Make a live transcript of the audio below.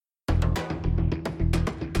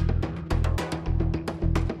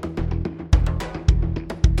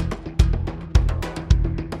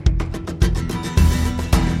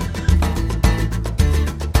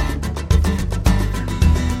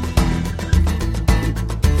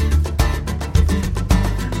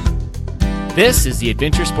This is the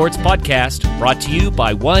Adventure Sports Podcast, brought to you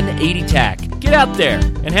by 180 TAC. Get out there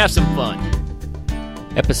and have some fun.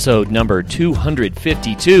 Episode number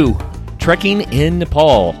 252, Trekking in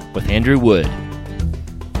Nepal with Andrew Wood.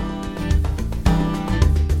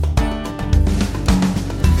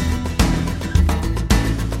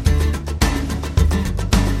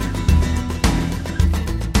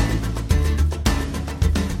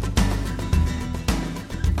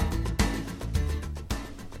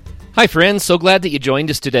 Hi friends, so glad that you joined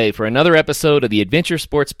us today for another episode of the Adventure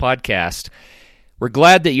Sports Podcast. We're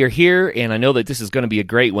glad that you're here, and I know that this is going to be a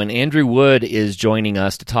great one. Andrew Wood is joining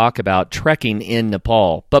us to talk about trekking in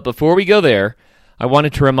Nepal. But before we go there, I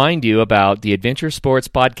wanted to remind you about the Adventure Sports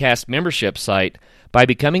Podcast membership site. By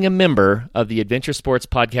becoming a member of the Adventure Sports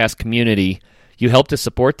Podcast community, you help to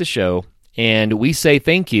support the show, and we say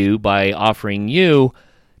thank you by offering you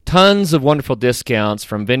tons of wonderful discounts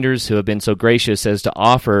from vendors who have been so gracious as to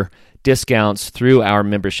offer discounts through our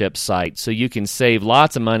membership site. So you can save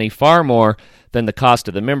lots of money, far more than the cost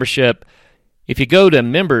of the membership. If you go to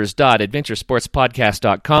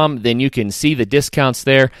members.adventuresportspodcast.com, then you can see the discounts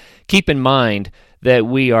there. Keep in mind that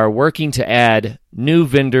we are working to add new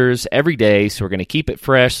vendors every day, so we're going to keep it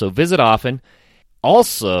fresh, so visit often.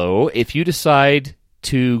 Also, if you decide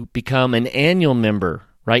to become an annual member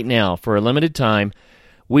right now for a limited time,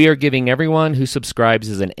 we are giving everyone who subscribes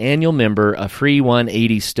as an annual member a free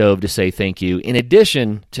 180 stove to say thank you, in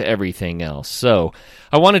addition to everything else. So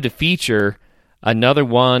I wanted to feature another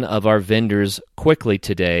one of our vendors quickly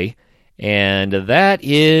today, and that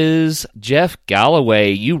is Jeff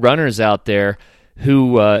Galloway. You runners out there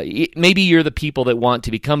who maybe you're the people that want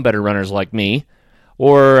to become better runners like me,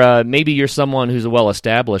 or maybe you're someone who's a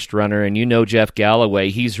well-established runner and you know Jeff Galloway.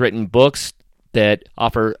 He's written books that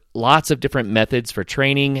offer lots of different methods for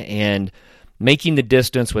training and making the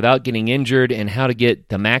distance without getting injured and how to get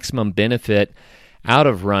the maximum benefit out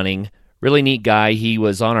of running. Really neat guy. He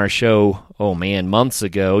was on our show, months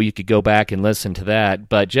ago. You could go back and listen to that.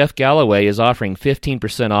 But Jeff Galloway is offering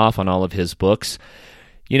 15% off on all of his books.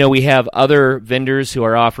 You know, we have other vendors who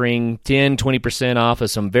are offering 10, 20% off of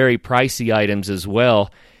some very pricey items as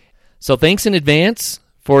well. So thanks in advance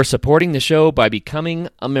for supporting the show by becoming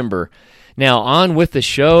a member. Now, on with the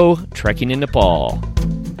show, Trekking in Nepal.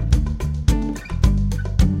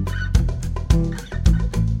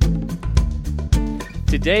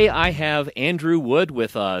 Today, I have Andrew Wood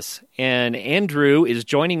with us, and Andrew is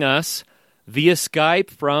joining us via Skype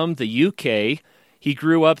from the UK. He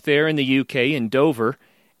grew up there in the UK, in Dover,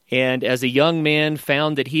 and as a young man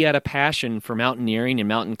found that he had a passion for mountaineering and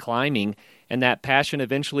mountain climbing, and that passion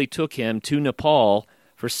eventually took him to Nepal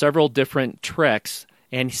for several different treks.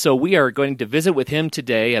 And so we are going to visit with him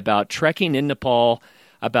today about trekking in Nepal,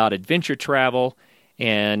 about adventure travel,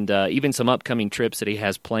 and even some upcoming trips that he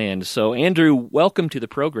has planned. So, Andrew, welcome to the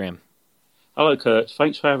program. Hello, Kurt.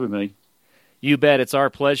 Thanks for having me. You bet. It's our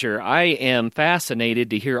pleasure. I am fascinated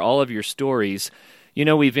to hear all of your stories. You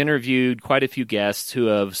know, we've interviewed quite a few guests who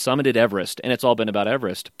have summited Everest, and it's all been about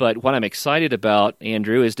Everest. But what I'm excited about,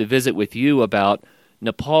 Andrew, is to visit with you about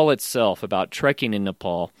Nepal itself, about trekking in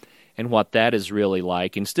Nepal, and what that is really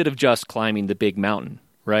like, instead of just climbing the big mountain,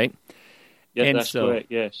 right? Yeah, and that's correct.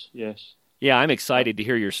 Yes. Yeah, I'm excited to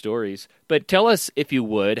hear your stories. But tell us, if you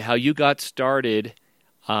would, how you got started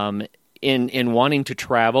in wanting to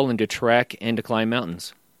travel and to trek and to climb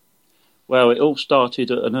mountains. Well, it all started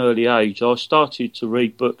at an early age. I started to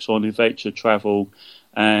read books on adventure travel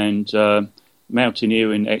and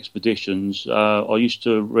mountaineering expeditions. I used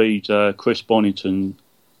to read Chris Bonington,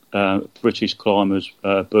 British climbers'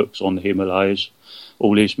 books on the Himalayas,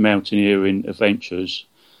 all his mountaineering adventures,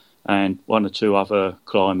 and one or two other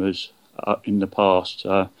climbers in the past.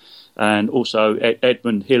 And also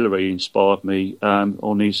Edmund Hillary inspired me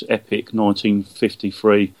on his epic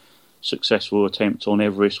 1953 successful attempt on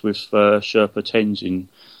Everest with Sherpa Tenzin.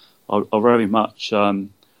 I very much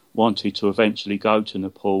wanted to eventually go to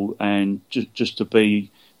Nepal and just to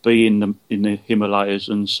be in the Himalayas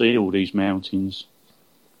and see all these mountains.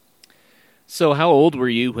 So how old were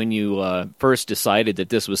you when you first decided that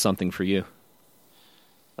this was something for you?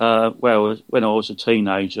 Well, when I was a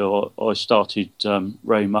teenager, I started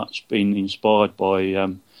very much being inspired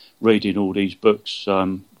by reading all these books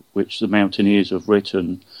which the mountaineers have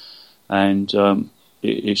written, and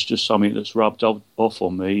it's just something that's rubbed off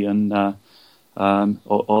on me. And I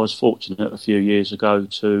was fortunate a few years ago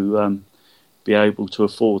to be able to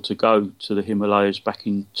afford to go to the Himalayas back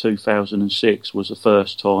in 2006. Was the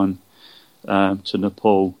first time to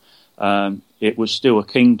Nepal. It was still a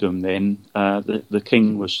kingdom then. The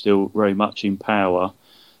king was still very much in power.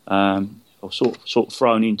 I was sort of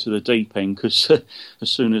thrown into the deep end because as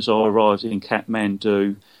soon as I arrived in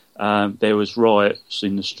Kathmandu, there was riots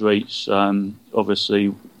in the streets.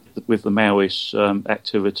 Obviously, with the Maoist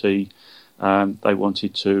activity, they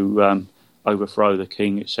wanted to overthrow the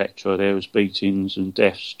king, etc. There was beatings and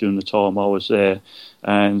deaths during the time I was there,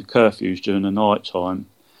 and curfews during the night time.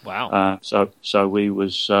 Wow! So we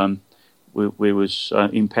was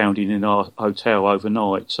impounding in our hotel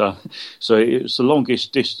overnight. So it was the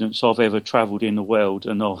longest distance I've ever travelled in the world,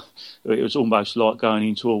 and it was almost like going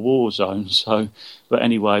into a war zone. So, but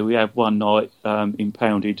anyway, we had one night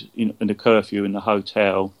impounded in a curfew in the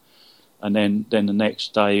hotel. And then the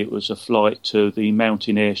next day it was a flight to the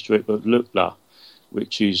mountain airstrip at Lukla,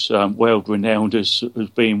 which is world renowned as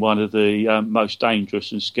being one of the most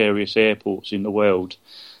dangerous and scariest airports in the world.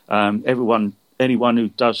 Anyone who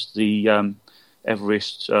does the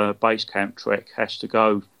Everest base camp trek has to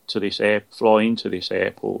go to fly into this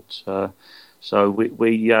airport. So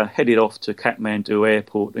we headed off to Kathmandu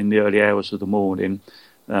airport in the early hours of the morning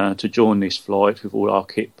to join this flight with all our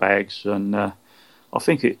kit bags, and I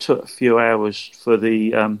think it took a few hours for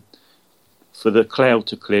the cloud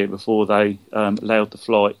to clear before they allowed the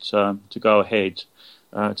flight to go ahead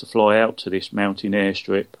to fly out to this mountain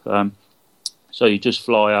airstrip. So you just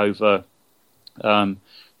fly over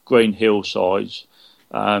green hillsides.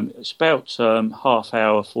 It's about half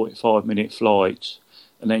hour, 45-minute flight,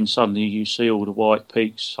 and then suddenly you see all the white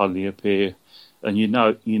peaks suddenly appear, and you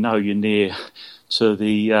know you're near to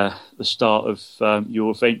the start of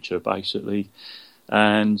your adventure, basically.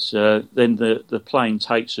 And then the plane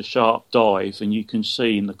takes a sharp dive, and you can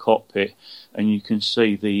see in the cockpit, and you can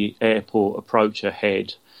see the airport approach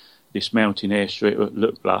ahead, this mountain airstrip at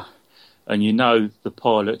Lukla. And you know the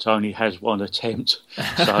pilot only has one attempt,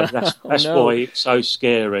 so that's why it's so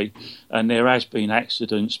scary. And there has been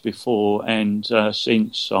accidents before and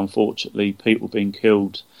since, unfortunately, people been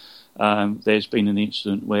killed. There's been an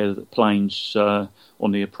incident where the planes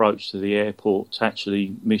on the approach to the airport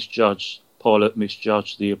actually pilot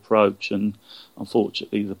misjudged the approach, and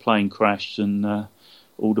unfortunately the plane crashed and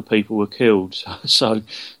all the people were killed. So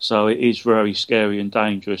it is very scary and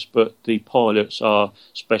dangerous, but the pilots are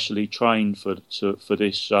specially trained for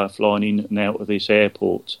this flying in and out of this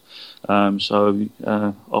airport. So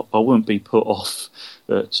I wouldn't be put off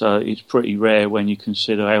that it's pretty rare when you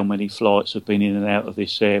consider how many flights have been in and out of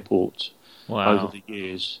this airport over the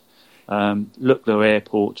years. Lukla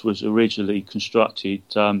Airport was originally constructed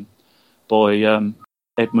by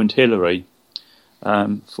Edmund Hillary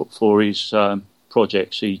for his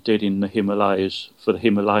projects he did in the Himalayas for the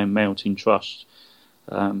Himalayan Mountain Trust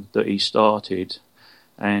that he started,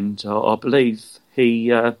 and I believe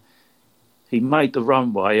he made the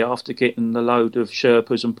runway after getting the load of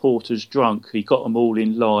Sherpas and porters drunk. He got them all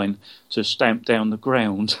in line to stamp down the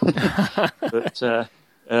ground, but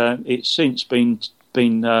it's since been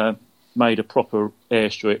made a proper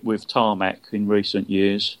airstrip with tarmac in recent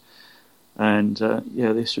years. And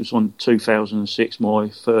this was on 2006, my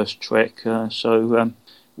first trek. So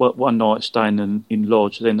one night staying in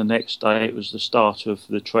lodge, then the next day it was the start of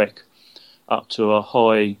the trek up to a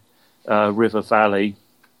high river valley,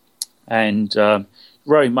 and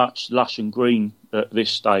very much lush and green at this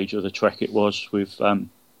stage of the trek it was, with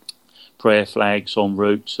prayer flags en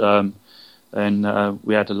route, and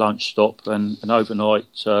we had a lunch stop and an overnight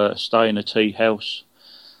stay in a tea house.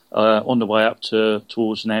 On the way up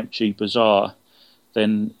towards Namche Bazaar.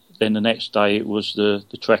 Then the next day it was the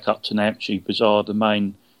trek up to Namche Bazaar, the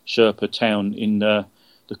main Sherpa town in the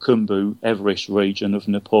Khumbu Everest region of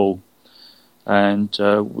Nepal. And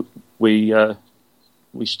we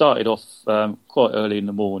started off quite early in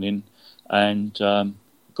the morning and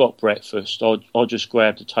got breakfast. I just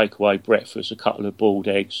grabbed a takeaway breakfast, a couple of boiled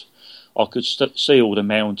eggs. I could see all the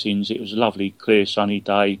mountains. It was a lovely, clear, sunny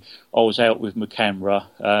day. I was out with my camera.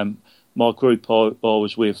 My group I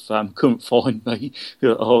was with couldn't find me.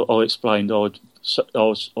 I explained I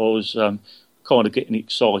was kind of getting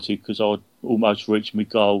excited because I'd almost reached my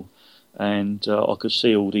goal, and I could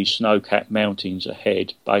see all these snow-capped mountains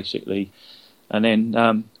ahead, basically. And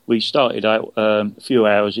then we started out a few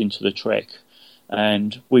hours into the trek,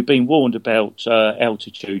 and we've been warned about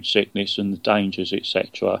altitude sickness and the dangers,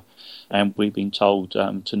 etc. And we've been told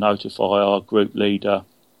to notify our group leader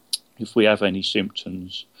if we have any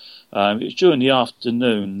symptoms. It was during the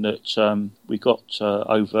afternoon that we got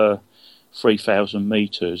over 3,000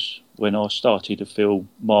 metres when I started to feel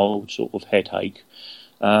mild sort of headache.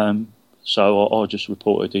 So I just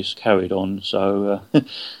reported this, carried on. So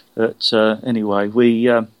anyway, we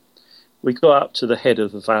got up to the head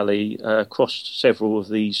of the valley, crossed several of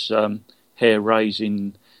these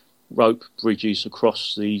hair-raising rope bridges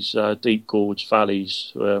across these deep gorge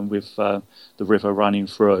valleys with the river running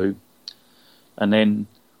through. And then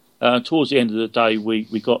towards the end of the day,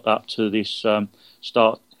 we got up to this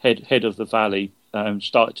head of the valley,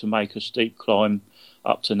 started to make a steep climb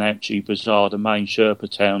up to Namche Bazaar, the main Sherpa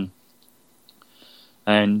town.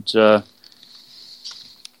 And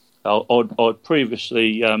I'd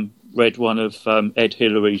previously read one of Ed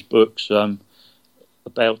Hillary's books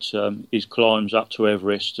about his climbs up to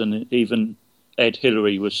Everest, and even Ed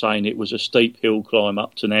Hillary was saying it was a steep hill climb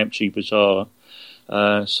up to Namche Bazaar.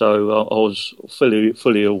 So I was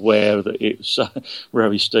fully aware that it was a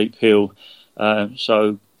very steep hill.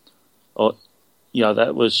 That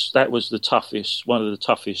was the toughest, one of the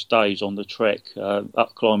toughest days on the trek,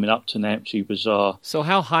 climbing up to Namche Bazaar. So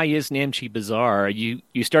how high is Namche Bazaar? You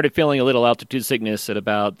started feeling a little altitude sickness at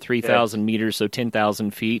about 3,000 meters, so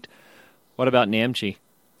 10,000 feet. What about Namche?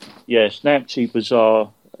 Yes, Namche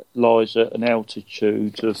Bazaar lies at an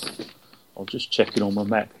altitude of, I'm just checking on my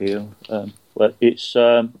map here, it's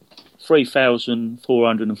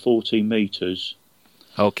 3,414 meters.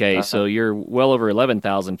 Okay, so you're well over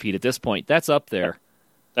 11,000 feet at this point. That's up there.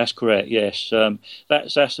 That's correct, yes.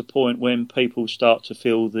 That's the point when people start to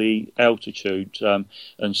feel the altitude and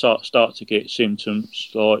start to get symptoms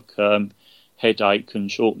like headache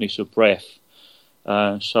and shortness of breath.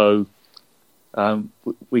 We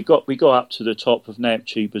got up to the top of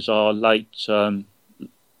Namche Bazaar late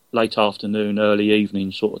afternoon, early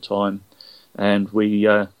evening sort of time, and we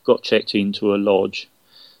got checked into a lodge.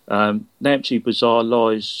 Namche Bazaar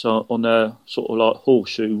lies on a sort of like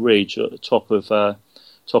horseshoe ridge at the top of the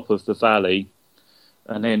valley,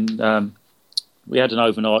 and then we had an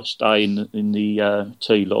overnight stay in the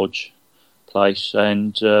tea lodge place,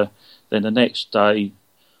 and then the next day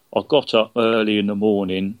I got up early in the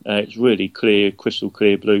morning. It's really clear, crystal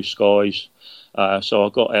clear blue skies, so I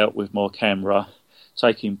got out with my camera,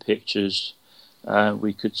 taking pictures.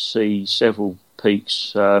 We could see several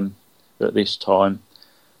peaks at this time,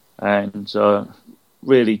 and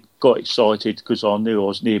really got excited because I knew I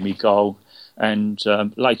was near my goal. And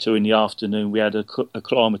later in the afternoon, we had a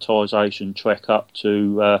acclimatisation trek up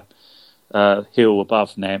to hill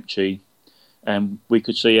above Namche, and we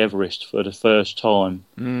could see Everest for the first time.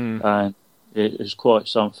 And it was quite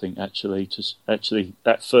something, actually,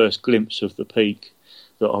 that first glimpse of the peak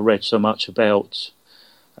that I read so much about.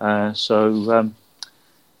 So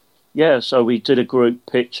we did a group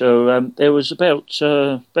picture. There was about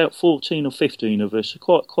 14 or 15 of us,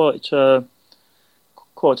 quite a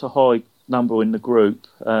high number in the group,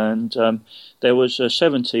 and there was a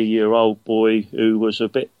 70-year-old boy who was a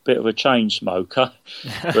bit of a chain smoker,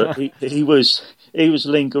 but he was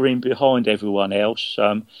lingering behind everyone else.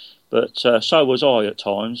 But so was I at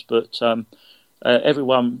times. But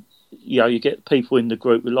everyone, you get people in the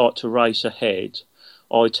group who like to race ahead.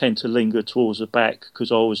 I tend to linger towards the back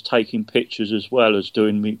because I was taking pictures as well as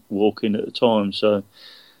doing me walking at the time. So,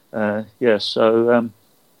 so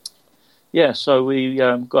we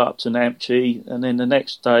got up to Namche, and then the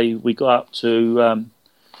next day we got up to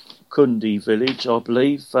Kundi village, I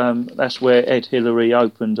believe. That's where Ed Hillary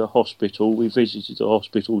opened a hospital. We visited the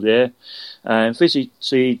hospital there and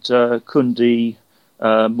visited Kundi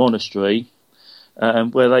monastery,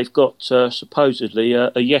 where they've got supposedly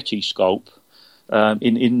a Yeti sculpt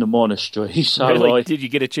in the monastery. So really? Did you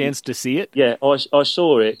get a chance to see it? Yeah, I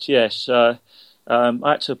saw it, yes. I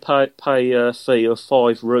had to pay a fee of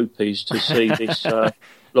 5 rupees to see this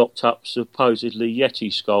locked up supposedly Yeti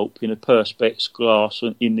sculpt in a perspex glass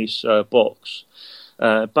in this box.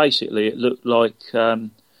 Basically, it looked like a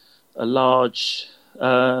large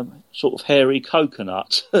sort of hairy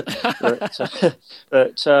coconut.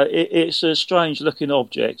 It's a strange looking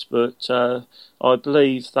object, but I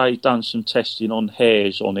believe they've done some testing on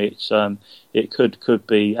hairs on it. It could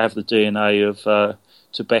have the DNA of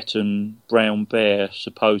Tibetan brown bear,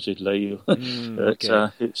 supposedly. Okay.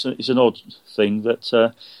 It's an odd thing, but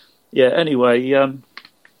anyway, the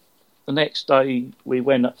next day we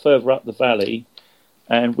went further up the valley,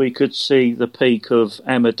 and we could see the peak of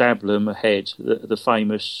Amadablam ahead, the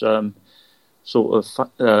famous sort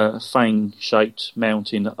of fang-shaped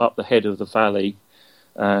mountain up the head of the valley.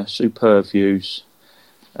 Superb views.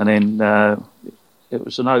 And then it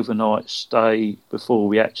was an overnight stay before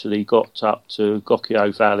we actually got up to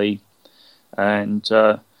Gokyo Valley, and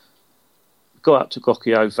got up to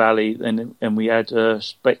Gokyo Valley, and we had a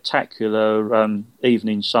spectacular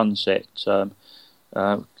evening sunset.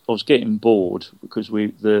 I was getting bored because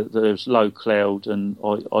there was low cloud, and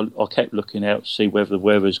I kept looking out to see whether the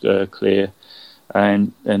weather's clear.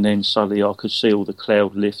 And then suddenly I could see all the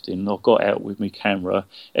cloud lifting. I got out with my camera.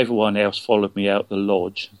 Everyone else followed me out the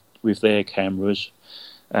lodge with their cameras.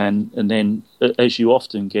 And then, as you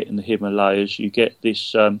often get in the Himalayas, you get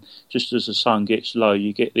this, just as the sun gets low,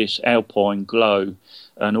 you get this alpine glow,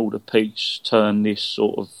 and all the peaks turn this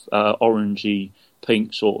sort of orangey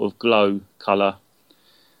pink sort of glow colour.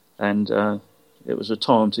 And it was a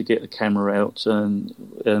time to get the camera out, and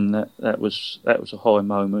that was a high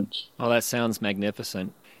moment. Oh, that sounds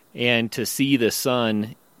magnificent. And to see the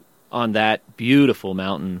sun on that beautiful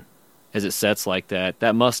mountain as it sets like that,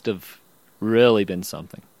 that must have really been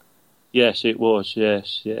something. Yes, it was.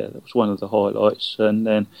 Yes, yeah, that was one of the highlights. And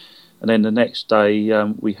then the next day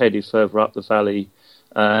we headed further up the valley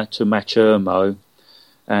to Machermo,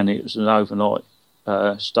 and it was an overnight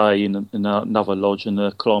stay in another lodge and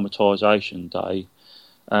a acclimatisation day.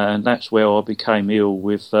 And that's where I became ill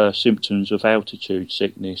with symptoms of altitude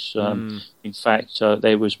sickness. In fact,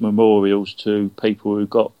 there was memorials to people who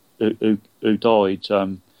died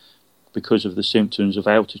because of the symptoms of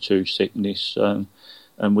altitude sickness. And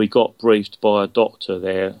we got briefed by a doctor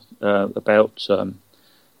there about the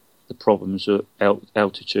problems of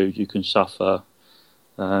altitude you can suffer,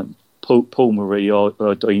 pulmonary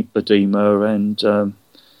edema, and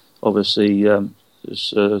obviously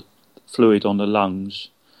there's fluid on the lungs.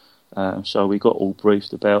 So we got all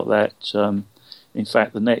briefed about that. In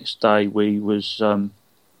fact, the next day we was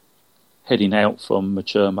heading out from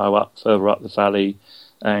Machermo further up the valley,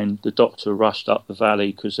 and the doctor rushed up the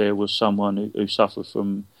valley because there was someone who suffered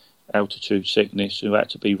from altitude sickness who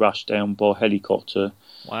had to be rushed down by helicopter.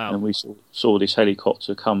 Wow. And we saw this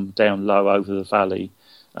helicopter come down low over the valley,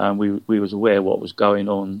 and we was aware what was going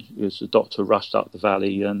on as the doctor rushed up the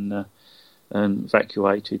valley and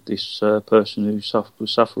evacuated this person who was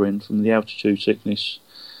suffering from the altitude sickness.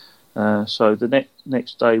 So the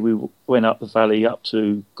next day we went up the valley up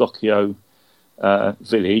to Gokyo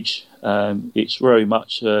village. It's very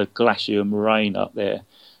much a glacier moraine up there.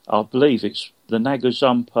 I believe it's the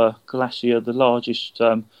Nagazumpa Glacier, the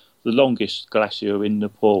longest glacier in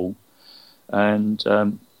Nepal. And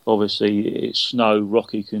obviously it's snow,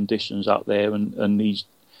 rocky conditions up there, and these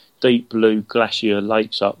deep blue glacier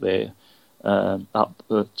lakes up there, up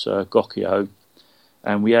at Gokyo.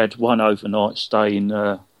 And we had one overnight stay in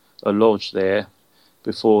a lodge there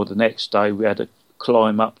before the next day we had to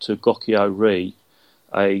climb up to Gokyo-ri,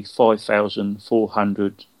 a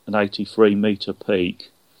 5,483 metre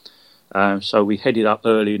peak. So we headed up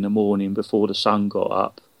early in the morning before the sun got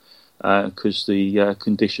up, because the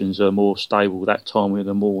conditions are more stable that time in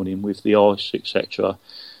the morning with the ice, etc.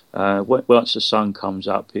 Once the sun comes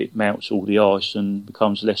up, it melts all the ice and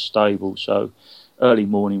becomes less stable. So early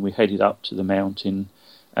morning we headed up to the mountain,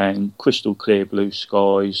 and crystal clear blue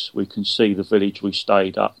skies. We can see the village we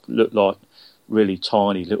stayed up. Looked like really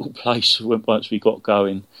tiny little place once we got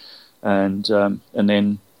going. And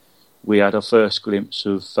then we had our first glimpse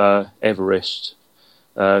of Everest.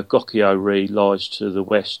 Gokyo-ri lies to the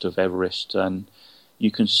west of Everest, and you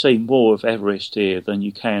can see more of Everest here than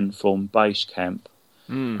you can from base camp.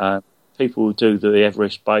 People who do the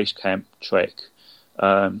Everest base camp trek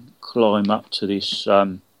climb up to this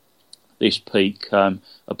peak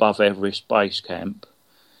above Everest base camp,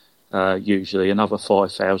 usually another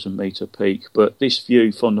 5,000 metre peak. But this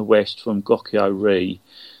view from the west, from Gokyo-ri,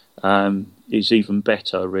 is even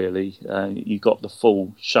better, really. You got the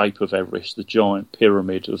full shape of Everest, the giant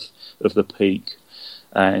pyramid of the peak.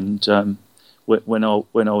 And when I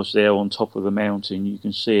was there on top of the mountain, you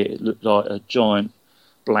can see it looked like a giant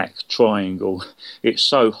black triangle. It's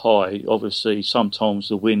so high, obviously sometimes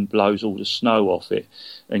the wind blows all the snow off it,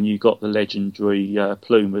 and you got the legendary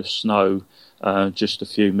plume of snow just a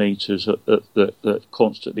few metres that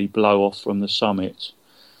constantly blow off from the summit.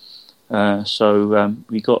 So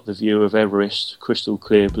we got the view of Everest, crystal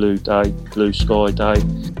clear blue sky day.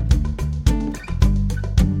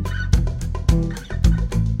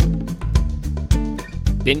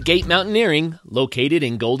 Bentgate Mountaineering, located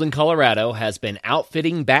in Golden, Colorado, has been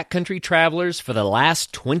outfitting backcountry travelers for the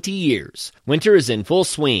last 20 years. Winter is in full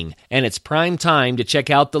swing, and it's prime time to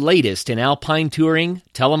check out the latest in alpine touring,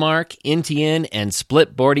 telemark, NTN, and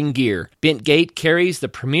split boarding gear. Bentgate carries the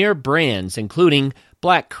premier brands including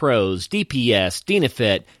Black Crows, DPS,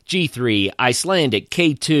 Dynafit, G3, Icelandic,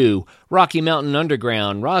 K2, Rocky Mountain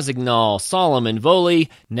Underground, Rosignol, Solomon,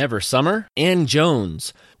 Volley, Never Summer, and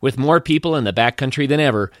Jones. With more people in the backcountry than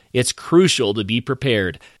ever, it's crucial to be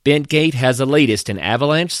prepared. Bentgate has the latest in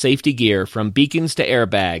avalanche safety gear, from beacons to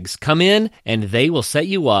airbags. Come in, and they will set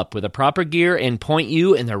you up with the proper gear and point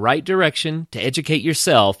you in the right direction to educate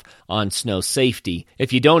yourself on snow safety.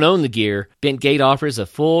 If you don't own the gear, Bentgate offers a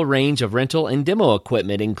full range of rental and demo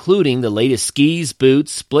equipment, including the latest skis,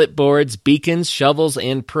 boots, split boards, beacons, shovels,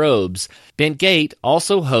 and probes. moves. Bent Gate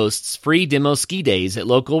also hosts free demo ski days at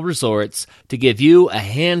local resorts to give you a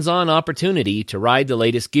hands-on opportunity to ride the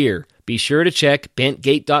latest gear. Be sure to check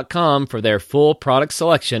bentgate.com for their full product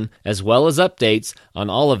selection as well as updates on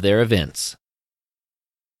all of their events.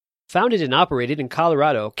 Founded and operated in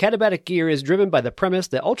Colorado, Katabatic Gear is driven by the premise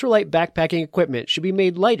that ultralight backpacking equipment should be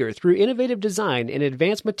made lighter through innovative design and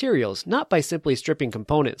advanced materials, not by simply stripping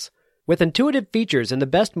components. With intuitive features and the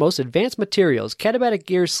best, most advanced materials, Katabatic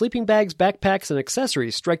Gear's sleeping bags, backpacks, and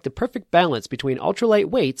accessories strike the perfect balance between ultralight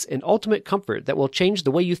weights and ultimate comfort that will change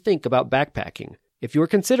the way you think about backpacking. If you're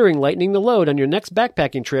considering lightening the load on your next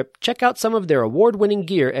backpacking trip, check out some of their award-winning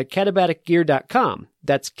gear at katabaticgear.com.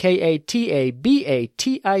 That's Katabatic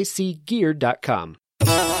gear.com.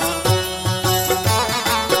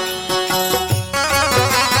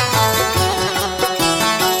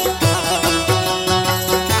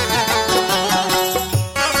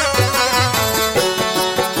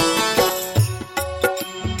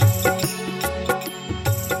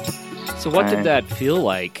 So what did that feel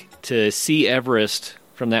like to see Everest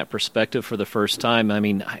from that perspective for the first time? I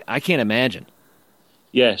mean, I can't imagine.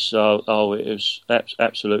 Yes, it was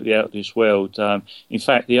absolutely out of this world. In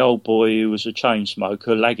fact, the old boy who was a chain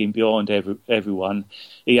smoker, lagging behind everyone,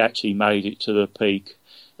 he actually made it to the peak,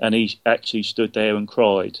 and he actually stood there and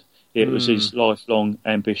cried. It was his lifelong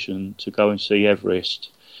ambition to go and see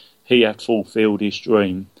Everest. He had fulfilled his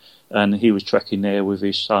dream, and he was trekking there with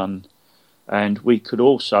his son. And we could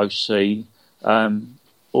also see, I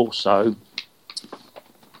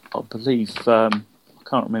believe, I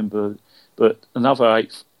can't remember, but another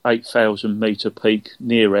 8,000 metre peak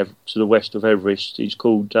near to the west of Everest is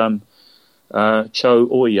called Cho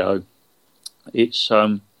Oyo. It's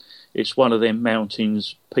one of them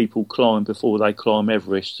mountains people climb before they climb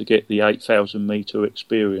Everest to get the 8,000 metre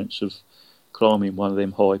experience of climbing one of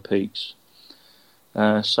them high peaks.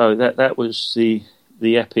 So that was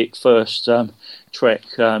the epic first trek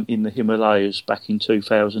in the Himalayas back in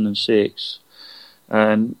 2006.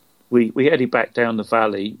 And we headed back down the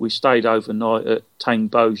valley. We stayed overnight at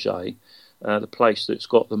Tengboje, the place that's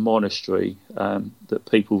got the monastery that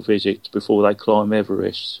people visit before they climb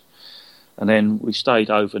Everest. And then we stayed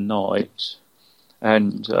overnight,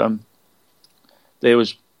 and there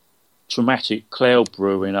was dramatic cloud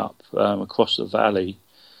brewing up across the valley.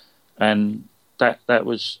 And that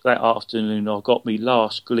afternoon I got my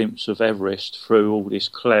last glimpse of Everest through all this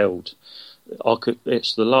cloud.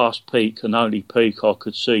 It's the last peak and only peak I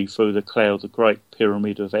could see through the cloud, the Great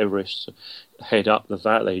Pyramid of Everest head up the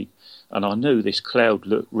valley. And I knew this cloud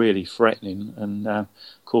looked really threatening. And of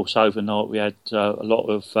course, overnight we had a lot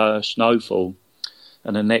of snowfall.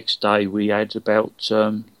 And the next day we had about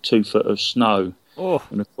 2 foot of snow. Oh.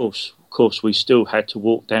 And of course, we still had to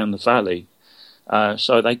walk down the valley.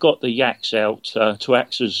 So they got the yaks out to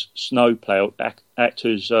act as snowplows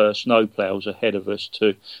ahead of us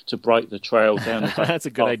to break the trail down the valley. That's a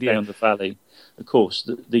good idea. Down the valley. Of course,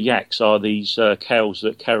 the yaks are these cows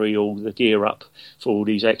that carry all the gear up for all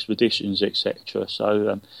these expeditions, etc.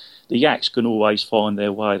 So the yaks can always find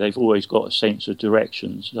their way. They've always got a sense of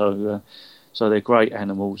direction. So they're great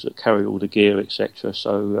animals that carry all the gear, etc.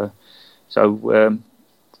 So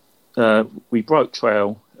we broke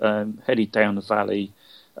trail. Headed down the valley,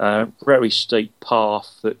 very steep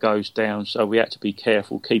path that goes down, so we had to be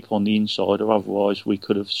careful, keep on the inside, or otherwise we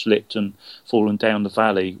could have slipped and fallen down the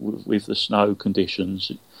valley with the snow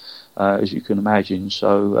conditions, as you can imagine.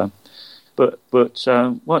 So, but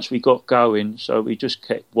once we got going, so we just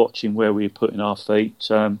kept watching where we were putting our feet.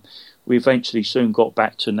 We eventually soon got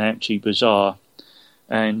back to Namche Bazaar,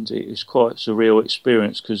 and it was quite a surreal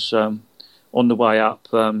experience because on the way up,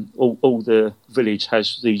 all the village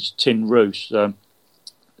has these tin roofs,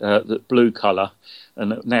 that blue colour,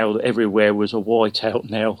 and now everywhere was a white out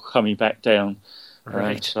now coming back down.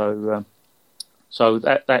 Right. So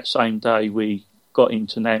that same day we got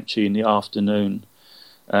into Namche in the afternoon,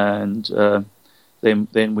 and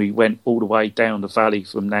then we went all the way down the valley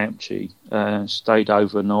from Namche, stayed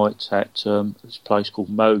overnight at this place called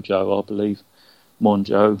Mojo, I believe,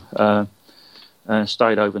 Monjo.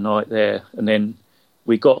 Stayed overnight there, and then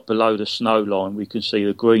we got below the snow line. We could see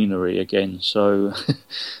the greenery again. So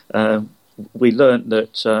we learnt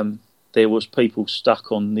that there was people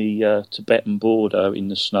stuck on the Tibetan border in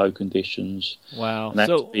the snow conditions. Wow! And had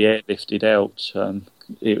to be airlifted out.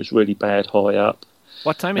 It was really bad high up.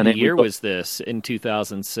 What time of the year was this in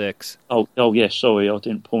 2006? Oh yes, sorry, I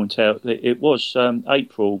didn't point out. It was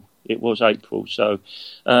April. It was April, so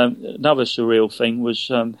another surreal thing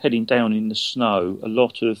was heading down in the snow. A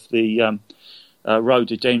lot of the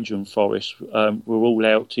rhododendron forests were all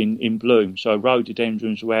out in bloom. So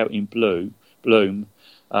rhododendrons were out in bloom,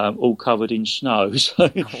 all covered in snow. So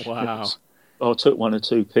Wow. I took 1 or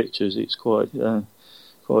 2 pictures. It's quite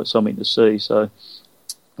something to see. So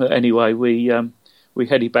anyway, we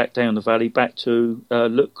headed back down the valley, back to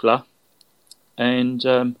Lukla, and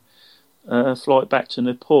flight back to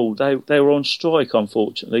Nepal. They were on strike,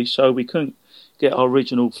 unfortunately, so we couldn't get our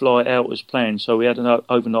original flight out as planned. So we had an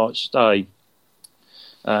overnight stay.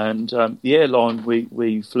 And the airline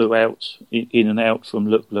we flew out in and out from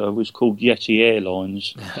Lukla was called Yeti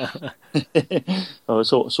Airlines. I was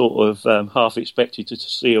sort of half expected to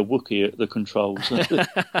see a Wookiee at the controls, like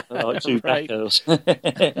Chewbacca.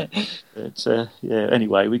 But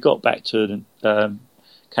anyway, we got back to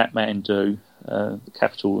Kathmandu, the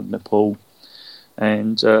capital of Nepal,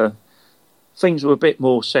 and things were a bit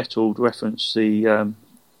more settled. Reference the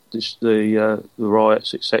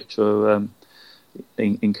riots, etc.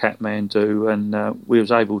 In Kathmandu, and we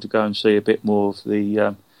was able to go and see a bit more of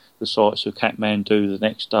the sights of Kathmandu the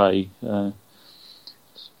next day.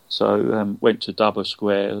 So went to Dubba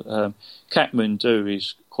Square. Kathmandu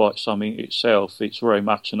is quite something itself. It's very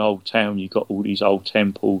much an old town. You've got all these old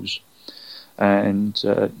temples, and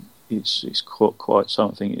it's quite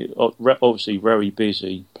something. Obviously, very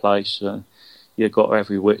busy place. You've got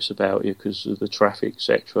every wits about you because of the traffic,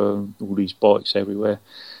 etc. All these bikes everywhere.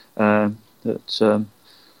 Then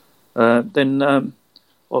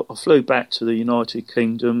I flew back to the United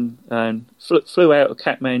Kingdom and flew out of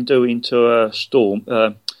Kathmandu into a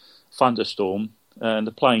thunderstorm, and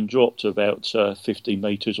the plane dropped to about 50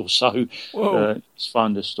 metres or so. It's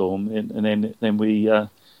thunderstorm, and then we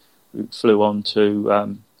flew on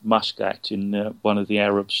to Muscat in one of the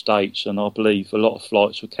Arab states, and I believe a lot of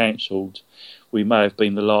flights were cancelled. We may have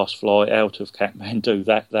been the last flight out of Kathmandu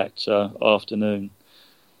that afternoon.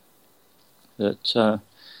 But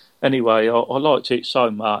anyway, I liked it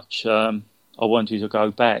so much, I wanted to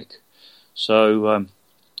go back. So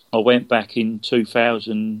I went back in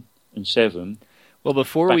 2007. Well,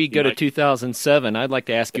 before we go to 2007, I'd like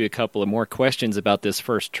to ask you a couple of more questions about this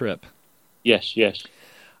first trip. Yes.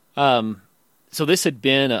 So this had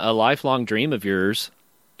been a lifelong dream of yours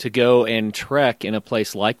to go and trek in a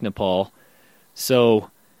place like Nepal.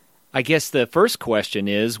 So I guess the first question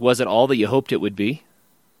is, was it all that you hoped it would be?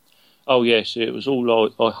 Oh yes, it was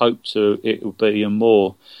all I hoped it would be and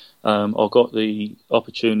more. I got the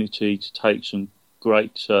opportunity to take some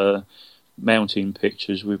great mountain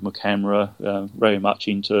pictures with my camera. Very much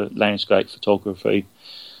into landscape photography,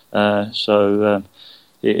 so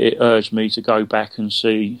it urged me to go back and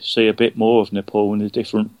see a bit more of Nepal in a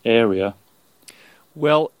different area.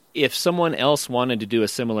 Well, if someone else wanted to do a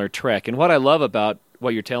similar trek, and what I love about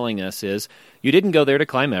what you're telling us is you didn't go there to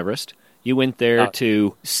climb Everest. You went there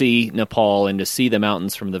to see Nepal and to see the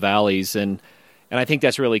mountains from the valleys, and I think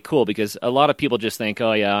that's really cool because a lot of people just think,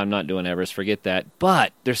 oh yeah, I'm not doing Everest, forget that.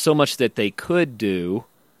 But there's so much that they could do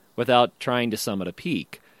without trying to summit a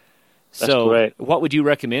peak. That's correct. What would you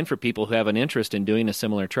recommend for people who have an interest in doing a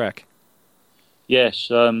similar trek?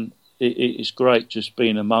 Yes, it's great just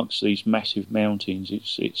being amongst these massive mountains.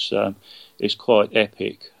 It's quite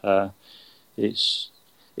epic.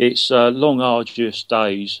 It's long, arduous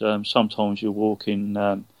days. Sometimes you're walking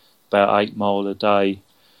about 8 miles a day.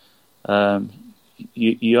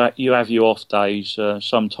 You have your off days.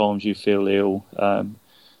 Sometimes you feel ill.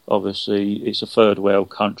 Obviously, it's a third world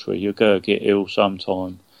country. You're going to get ill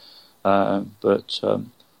sometime. But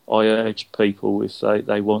I urge people, if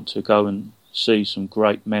they want to go and see some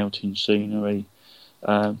great mountain scenery,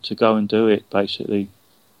 to go and do it, basically.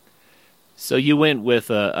 So you went with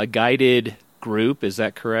a guided group, is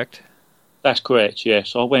that correct? That's correct,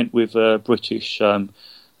 yes. I went with a British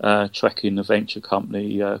trekking adventure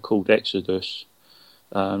company called Exodus.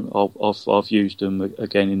 I've used them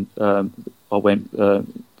again. I went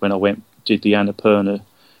when I did the Annapurna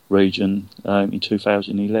region in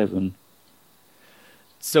 2011.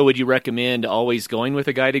 So would you recommend always going with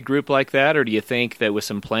a guided group like that, or do you think that with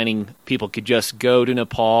some planning people could just go to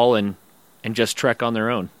Nepal and just trek on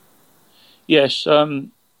their own? Yes,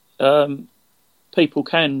 people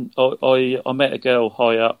can. I met a girl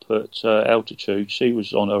high up at altitude. She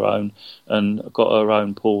was on her own and got her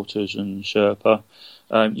own porters and Sherpa.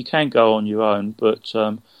 You can go on your own, but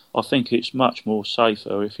I think it's much more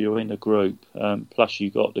safer if you're in a group. Plus,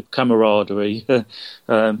 you got the camaraderie.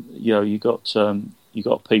 You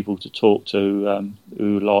got people to talk to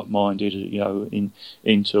who are like-minded.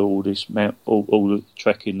 Into all this all the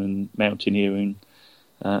trekking and mountaineering.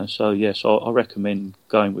 So yes, I recommend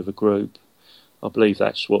going with a group. I believe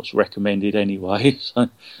that's what's recommended anyway. So,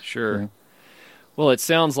 sure. Yeah. Well, it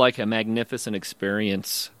sounds like a magnificent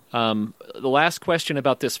experience. The last question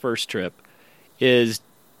about this first trip is,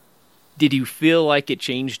 Did you feel like it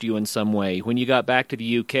changed you in some way? When you got back to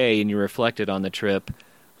the UK and you reflected on the trip,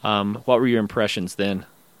 what were your impressions then?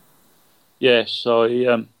 Yes,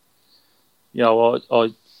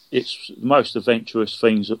 it's the most adventurous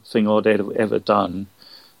thing I'd ever done,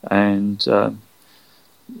 and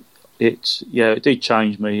it did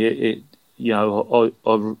change me. I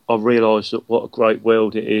realised that what a great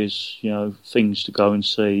world it is. Things to go and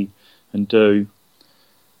see and do,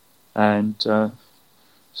 and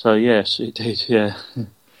so yes, it did. Yeah.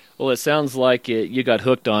 Well, it sounds like you got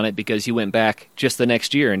hooked on it because you went back just the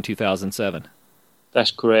next year in 2007.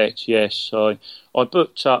 That's correct, yes. I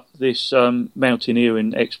booked up this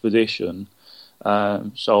mountaineering expedition,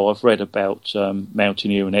 so I've read about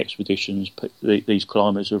mountaineering expeditions these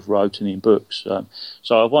climbers have written in books.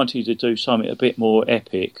 So I wanted to do something a bit more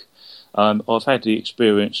epic. I've had the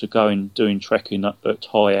experience of doing trekking at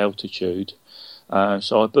high altitude,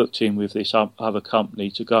 so I booked in with this other company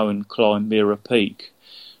to go and climb Mira Peak,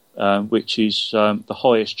 which is the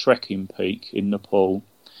highest trekking peak in Nepal.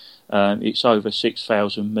 It's over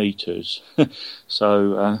 6,000 metres,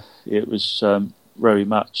 so it was very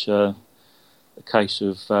much a case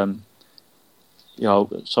of something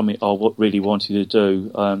I really wanted to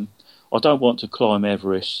do. I don't want to climb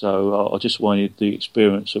Everest, so I just wanted the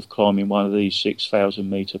experience of climbing one of these 6,000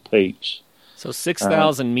 metre peaks. So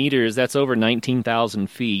 6,000 metres, that's over 19,000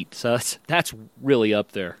 feet, so that's really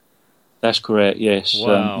up there. That's correct, yes.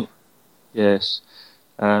 Wow. Yes.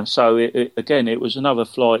 So it was another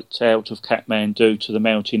flight out of Kathmandu to the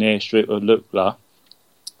mountain airstrip of Lukla,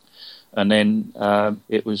 and then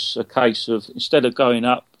it was a case of, instead of going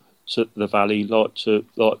up to the valley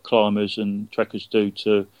like climbers and trekkers do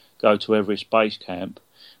to go to Everest Base Camp,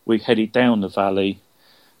 we headed down the valley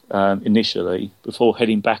initially before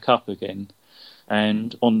heading back up again.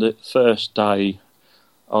 And on the first day,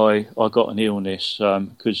 I got an illness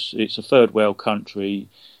because it's a third world country.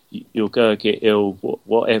 You'll go get ill,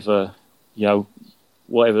 whatever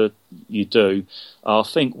you do. I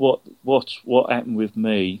think what happened with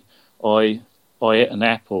me, I ate an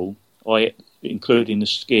apple, including the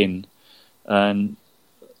skin, and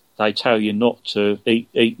they tell you not to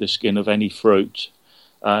eat the skin of any fruit.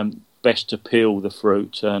 Best to peel the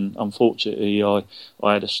fruit, and unfortunately, I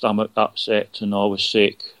had a stomach upset and I was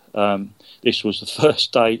sick. This was the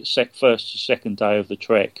first to second day of the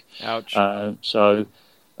trek. Ouch.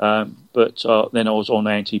 But then I was on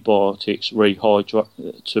antibiotics, I was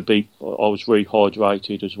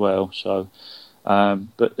rehydrated as well. So,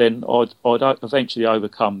 but then I'd eventually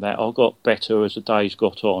overcome that. I got better as the days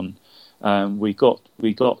got on. We got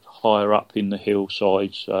higher up in the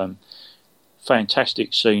hillsides.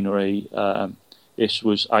 Fantastic scenery. This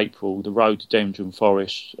was April. The rhododendron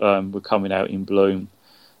forests were coming out in bloom,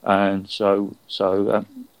 and so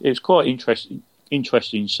it was quite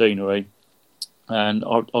interesting scenery. And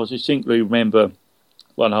I distinctly remember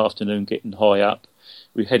one afternoon getting high up,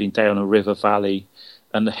 we were heading down a river valley,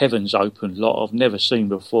 and the heavens opened like I've never seen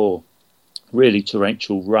before. Really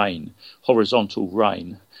torrential rain, horizontal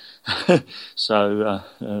rain. So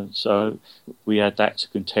we had that to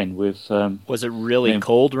contend with. Was it really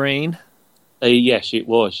cold rain? Yes, it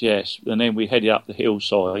was, yes. And then we headed up the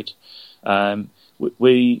hillside.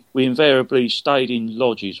 We invariably stayed in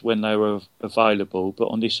lodges when they were available, but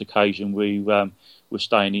on this occasion we were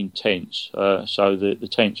staying in tents. So the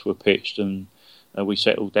tents were pitched and we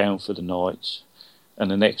settled down for the night.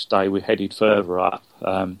 And the next day we headed further up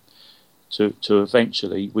to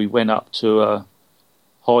eventually we went up to a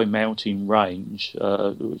high mountain range,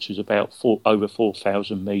 which was about over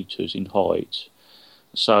 4,000 metres in height.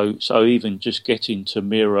 So even just getting to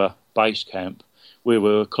Mira Base Camp, we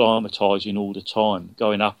were acclimatising all the time,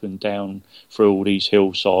 going up and down through all these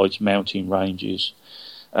hillsides, mountain ranges.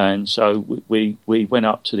 And so we went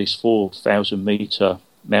up to this 4,000 metre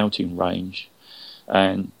mountain range,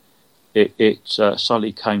 and it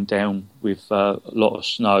suddenly came down with a lot of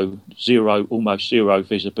snow, almost zero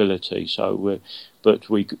visibility. So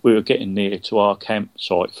we were getting near to our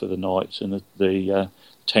campsite for the night, and the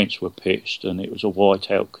tents were pitched, and it was a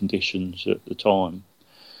whiteout conditions at the time.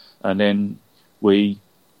 And then we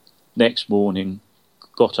next morning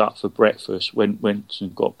got up for breakfast, went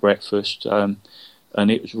and got breakfast, and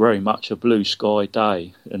it was very much a blue sky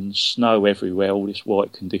day and snow everywhere. All this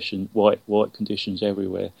white conditions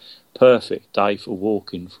everywhere. Perfect day for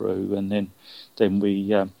walking through. And then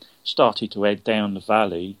we started to head down the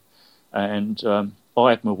valley, and I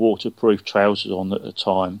had my waterproof trousers on at the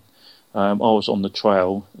time. I was on the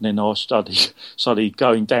trail, and then I started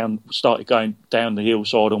going down the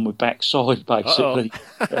hillside on my backside, basically.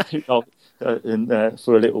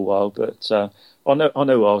 for a little while, but I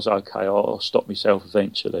knew I was okay. I'll stop myself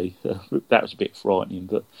eventually. That was a bit frightening,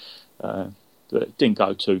 but it didn't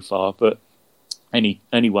go too far. But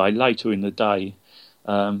anyway, later in the day,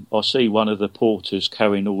 I see one of the porters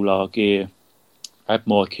carrying all our gear, had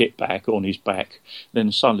my kit bag on his back.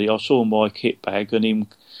 Then suddenly I saw my kit bag and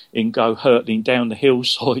him go hurtling down the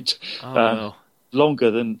hillside. Oh, no.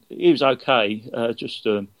 Longer than he was okay.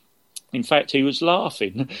 In fact, he was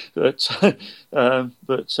laughing. But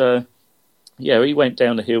yeah, he went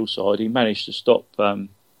down the hillside. He managed to stop.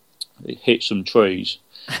 He hit some trees,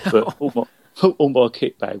 but all my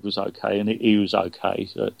kit bag was okay, and he was okay.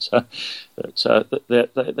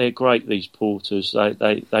 They're great. These porters.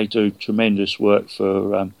 They do tremendous work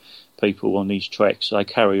for people on these treks. They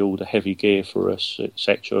carry all the heavy gear for us,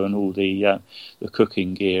 etc., and all the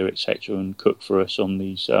cooking gear, etc., and cook for us on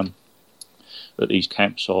these at these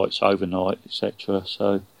campsites overnight, etc.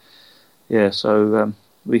 So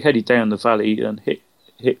we headed down the valley and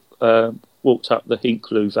walked up the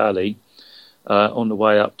Hinckley Valley on the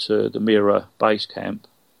way up to the Mira base camp.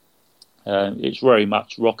 It's very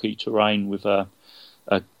much rocky terrain with a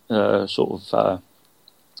sort of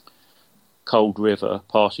cold river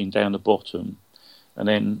passing down the bottom. And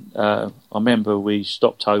then I remember we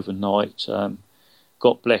stopped overnight,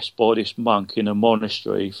 got blessed by this monk in a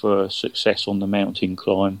monastery for success on the mountain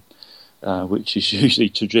climb, which is usually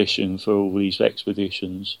tradition for all these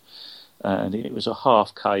expeditions. And it was a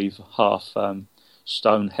half cave, half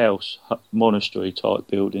stone house, monastery type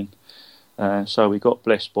building. So we got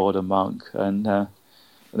blessed by the monk, and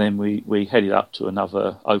then we headed up to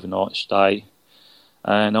another overnight stay.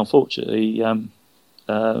 And unfortunately,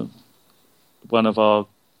 one of our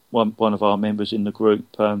members in the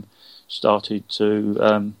group started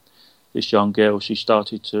to this young girl. She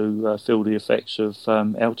started to feel the effects of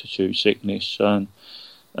altitude sickness,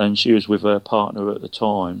 and she was with her partner at the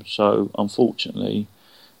time. So unfortunately,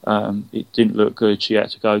 it didn't look good. She had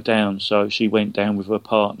to go down. So she went down with her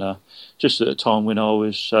partner just at a time when I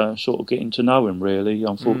was sort of getting to know him. Really,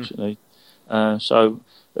 unfortunately. So,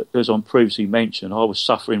 as I previously mentioned, I was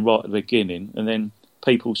suffering right at the beginning, and then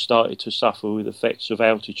people started to suffer with effects of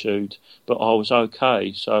altitude, but I was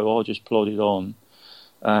okay, so I just plodded on.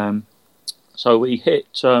 So we hit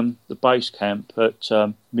the base camp at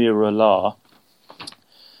Mira La,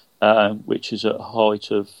 which is at a height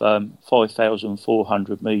of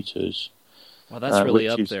 5,400 metres. Well, that's really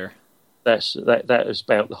up there. That is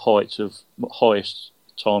about the height of highest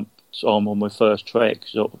time on my first trek,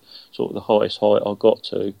 sort of the highest height I got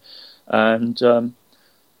to. And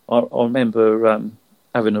I remember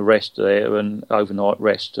having a rest there, an overnight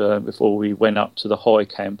rest, before we went up to the high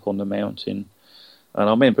camp on the mountain. And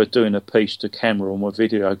I remember doing a piece to camera on my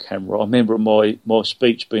video camera. I remember my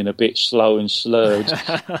speech being a bit slow and slurred.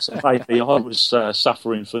 So maybe I was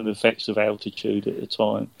suffering from the effects of altitude at the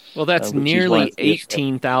time. Well, that's nearly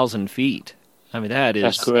 18,000 feet. I mean,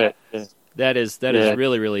 that's correct. Yeah. That is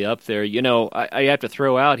really, really up there. You know, I have to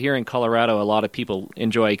throw out here in Colorado, a lot of people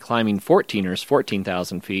enjoy climbing 14ers,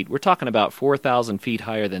 14,000 feet. We're talking about 4,000 feet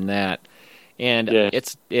higher than that. And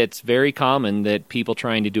it's very common that people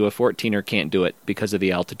trying to do a 14er can't do it because of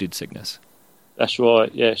the altitude sickness. That's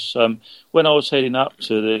right, yes. When I was heading up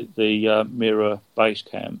to the Mira base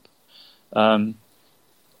camp,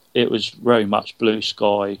 it was very much blue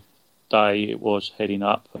sky day. It was heading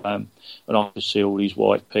up, and I could see all these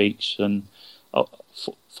white peaks. And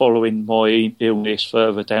following my illness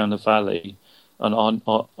further down the valley, and I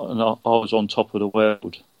was on top of the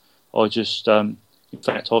world. I just... in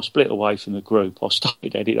fact, I split away from the group. I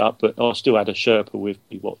started heading up, but I still had a Sherpa with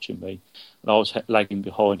me watching me. And I was lagging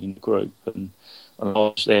behind in the group. And I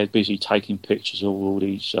was there busy taking pictures of all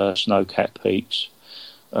these snow-capped peaks.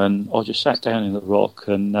 And I just sat down in the rock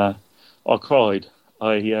and I cried.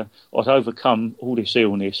 I'd overcome all this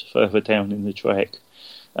illness further down in the trek.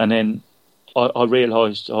 And then I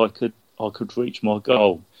realised I could reach my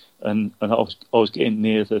goal. And I was getting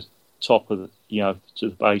near the top of to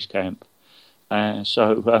the base camp.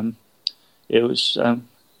 So it was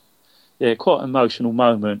quite an emotional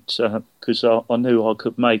moment because I knew I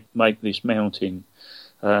could make this mountain.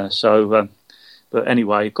 But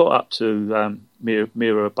anyway, got up to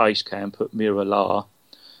Mira base camp at Mira La,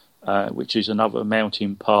 which is another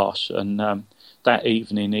mountain pass, and that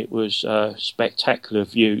evening it was spectacular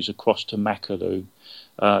views across to Makalu,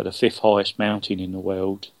 the fifth highest mountain in the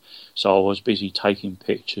world. So I was busy taking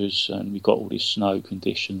pictures, and we got all these snow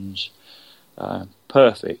conditions.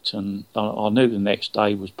 Perfect, and I knew the next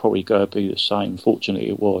day was probably going to be the same. Fortunately,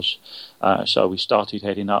 it was. So we started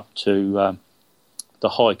heading up to the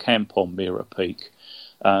high camp on Mira Peak,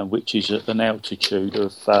 which is at an altitude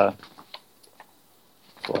of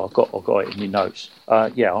Well, I've got it in my notes.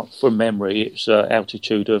 From memory, it's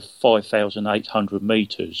altitude of 5,800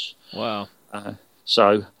 metres. Wow.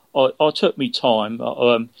 So I took me time.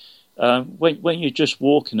 When you're just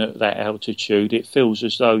walking at that altitude, it feels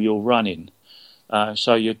as though you're running.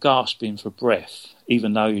 So you're gasping for breath,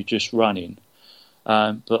 even though you're just running.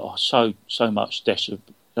 But I so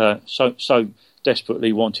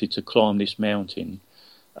desperately wanted to climb this mountain.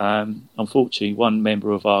 Unfortunately, one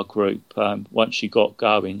member of our group, once she got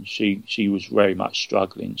going, she was very much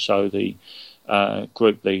struggling. So the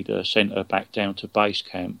group leader sent her back down to base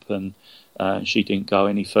camp, and she didn't go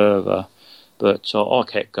any further. But I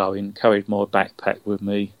kept going, carried my backpack with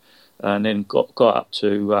me, and then got up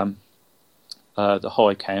to the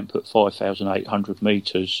high camp at 5,800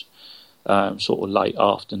 metres, sort of late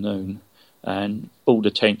afternoon, and all the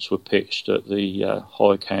tents were pitched at the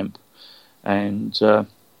high camp, and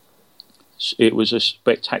it was a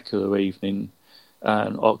spectacular evening,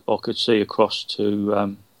 and I could see across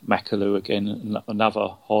to Makalu again,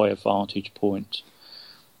 another higher vantage point,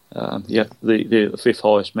 the fifth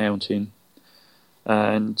highest mountain,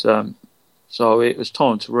 and so it was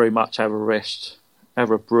time to very much have a rest, have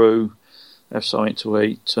a brew, have something to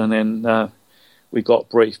eat, and then we got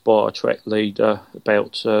briefed by our trek leader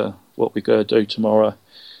about what we're going to do tomorrow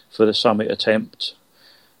for the summit attempt.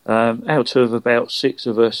 Out of about 6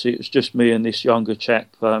 of us, it was just me and this younger chap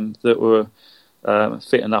that were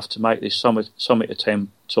fit enough to make this summit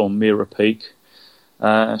attempt on Mira Peak.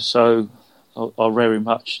 So I very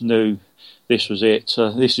much knew this was it.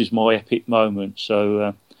 This is my epic moment.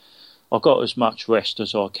 So I got as much rest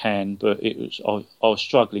as I can, but I was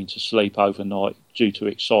struggling to sleep overnight due to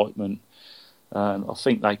excitement. I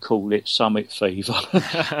think they call it summit fever.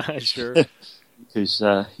 Sure. Because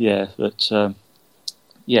I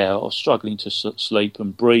was struggling to sleep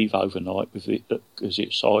and breathe overnight with it because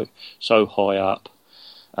it's so high up.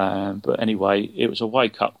 But anyway, it was a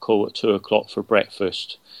wake-up call at 2 o'clock for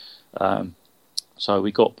breakfast. So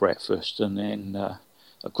we got breakfast, and then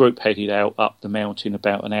a group headed out up the mountain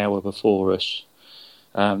about an hour before us.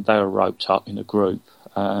 They were roped up in a group.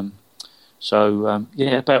 About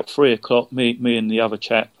 3 o'clock, me and the other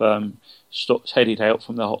chap headed out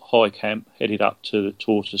from the high camp, headed up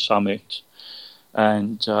towards the summit.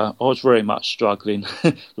 And I was very much struggling,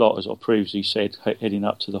 like as I previously said, heading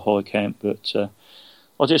up to the high camp. But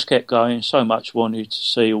I just kept going. So much wanted to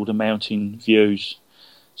see all the mountain views.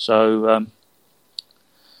 So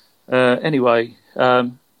anyway,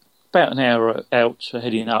 about an hour out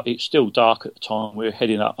heading up. It's still dark at the time. We were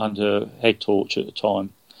heading up under head torch at the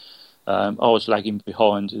time. I was lagging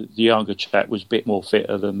behind. The younger chap was a bit more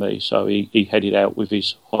fitter than me, so he headed out with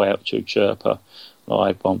his high altitude Sherpa. I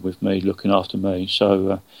had one with me looking after me.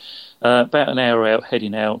 So about an hour out,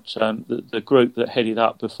 heading out, the group that headed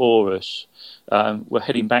up before us were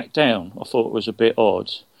heading back down. I thought it was a bit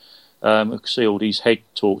odd. I could see all these head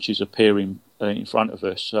torches appearing in front of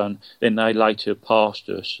us, and then they later passed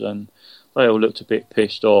us, and they all looked a bit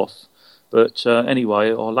pissed off. But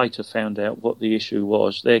anyway, I later found out what the issue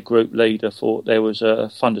was. Their group leader thought there was a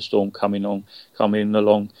thunderstorm coming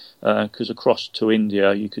along, because across to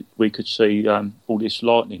India we could see all this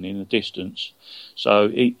lightning in the distance. So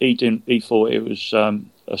he thought it was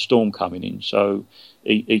a storm coming in. So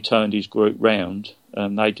he turned his group round,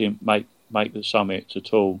 and they didn't make the summit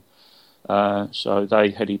at all. So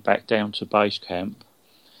they headed back down to base camp.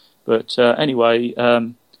 But anyway.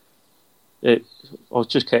 I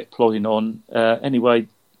just kept plodding on. Anyway,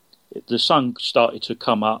 the sun started to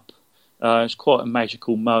come up. It's quite a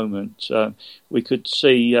magical moment. We could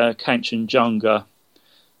see Kanchenjunga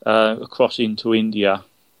across into India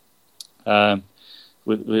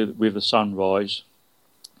with the sunrise,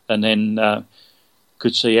 and then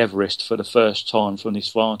could see Everest for the first time from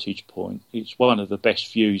this vantage point. It's one of the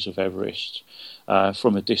best views of Everest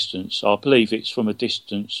from a distance. I believe it's from a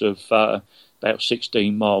distance of about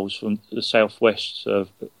 16 miles from the southwest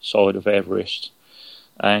side of Everest.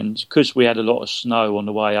 And because we had a lot of snow on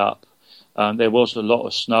the way up, there was a lot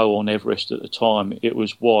of snow on Everest at the time. It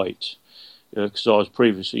was white, because I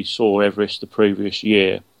previously saw Everest the previous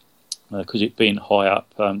year, because it being high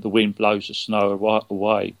up, the wind blows the snow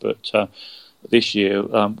away. But this year,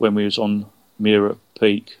 when we was on Mira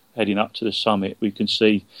Peak, heading up to the summit, we can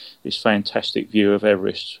see this fantastic view of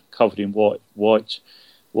Everest covered in white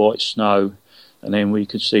snow. And then we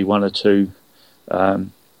could see 1 or 2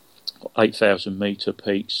 8,000 metre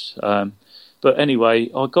peaks. But anyway,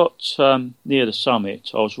 I got near the summit.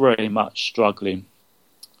 I was very much struggling.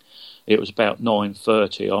 It was about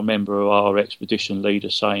 9:30. I remember our expedition leader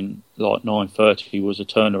saying like 9:30 was a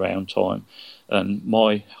turnaround time. And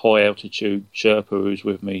my high altitude Sherpa who was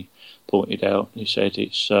with me pointed out. He said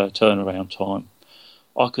it's turnaround time.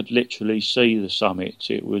 I could literally see the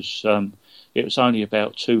summit. It was only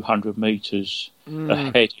about 200 metres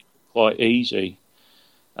ahead, quite easy.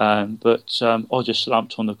 But I just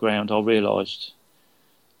slumped on the ground. I realised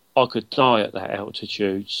I could die at that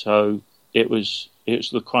altitude. So it was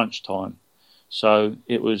the crunch time. So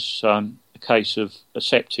it was a case of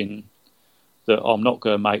accepting that I'm not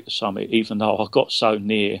going to make the summit, even though I got so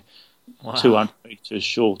near, 200 metres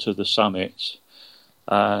short of the summit.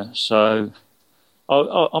 So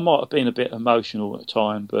I might have been a bit emotional at the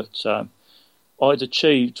time, but I'd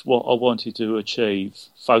achieved what I wanted to achieve,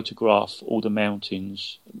 photograph all the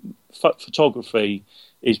mountains. Photography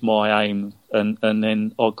is my aim, and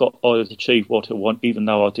then I'd achieved what I want, even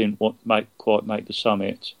though I didn't quite make the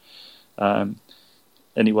summit.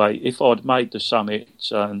 Anyway, if I'd made the summit,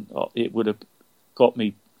 it would have got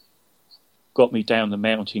me down the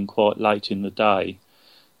mountain quite late in the day.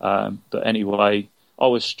 But anyway, I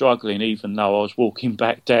was struggling even though I was walking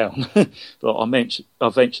back down. But I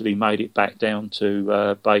eventually made it back down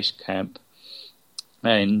to base camp,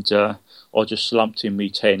 and I just slumped in my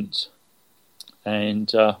tent,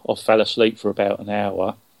 and I fell asleep for about an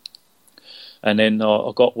hour. And then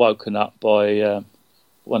I got woken up by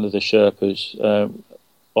one of the Sherpas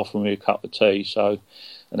offering me a cup of tea.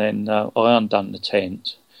 And then I undone the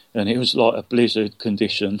tent, and it was like a blizzard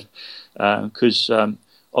condition, because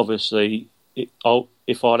obviously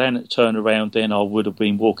if I hadn't turned around then, I would have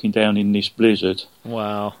been walking down in this blizzard.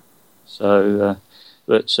 Wow. So,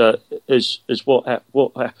 but as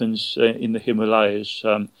what happens in the Himalayas,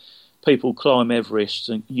 people climb Everest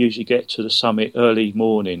and usually get to the summit early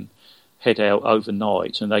morning, head out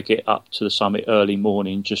overnight, and they get up to the summit early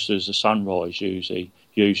morning just as the sunrise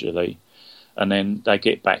usually. And then they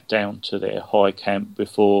get back down to their high camp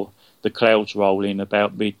before the clouds roll in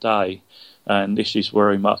about midday. And this is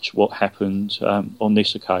very much what happened on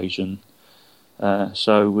this occasion.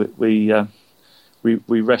 So we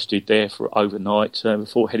rested there for overnight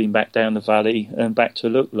before heading back down the valley and back to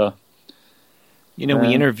Lukla. You know,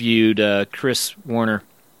 we interviewed Chris Warner,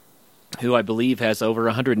 who I believe has over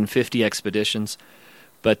 150 expeditions.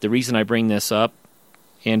 But the reason I bring this up,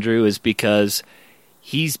 Andrew, is because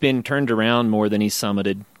he's been turned around more than he's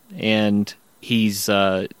summited, and he's,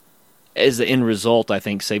 as the end result, I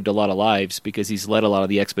think, saved a lot of lives because he's led a lot of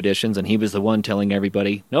the expeditions, and he was the one telling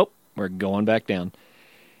everybody, nope, we're going back down.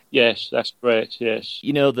 Yes, that's correct, yes.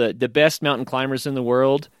 You know, the best mountain climbers in the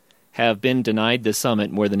world have been denied the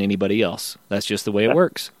summit more than anybody else. That's just the way it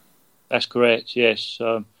works. That's correct, yes.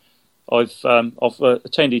 I've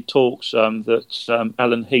attended talks that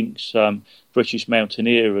Alan Hinks, British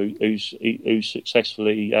mountaineer who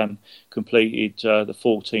successfully completed the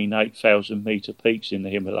 14 8,000 metre peaks in the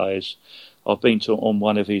Himalayas. I've been on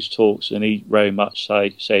one of his talks, and he very much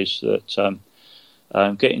says that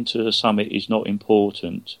getting to the summit is not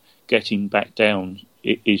important. Getting back down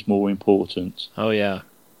is more important. Oh, yeah.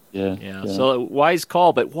 Yeah. So, wise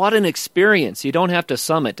call, but what an experience. You don't have to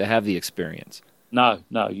summit to have the experience. No,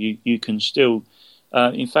 you can still.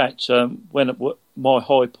 In fact, when my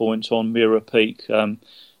high point on Mira Peak,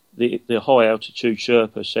 the high altitude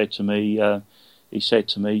Sherpa said to me,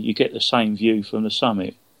 you get the same view from the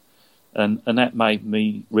summit, and that made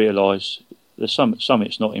me realise the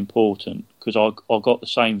summit's not important, because I got the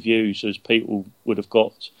same views as people would have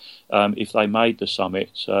got if they made the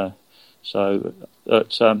summit.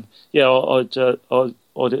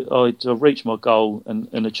 I'd reached my goal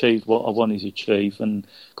and achieved what I wanted to achieve, and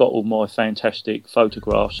got all my fantastic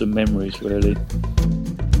photographs and memories, really.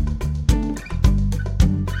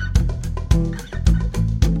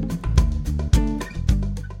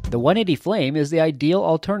 The 180 Flame is the ideal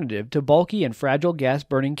alternative to bulky and fragile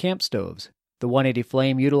gas-burning camp stoves. The 180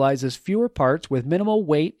 Flame utilizes fewer parts with minimal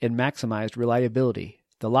weight and maximized reliability.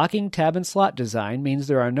 The locking tab and slot design means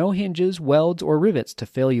there are no hinges, welds, or rivets to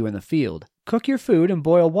fail you in the field. Cook your food and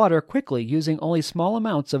boil water quickly using only small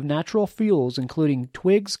amounts of natural fuels, including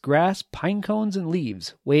twigs, grass, pine cones, and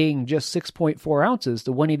leaves. Weighing just 6.4 ounces,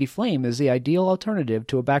 the 180 Flame is the ideal alternative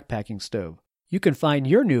to a backpacking stove. You can find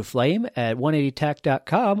your new Flame at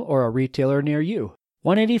 180tac.com or a retailer near you.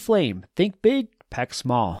 180 Flame. Think big, pack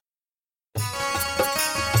small.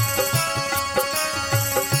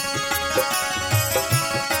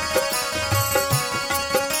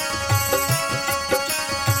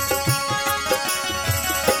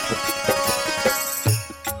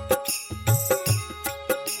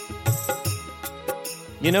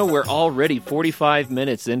 You know, we're already 45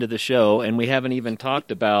 minutes into the show, and we haven't even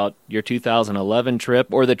talked about your 2011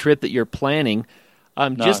 trip or the trip that you're planning.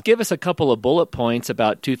 No. Just give us a couple of bullet points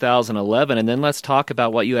about 2011, and then let's talk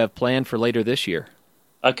about what you have planned for later this year.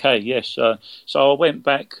 Okay, yes. So I went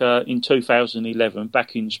back in 2011,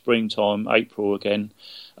 back in springtime, April again.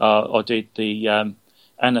 I did the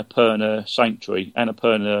Annapurna Sanctuary,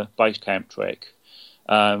 Annapurna Base Camp trek,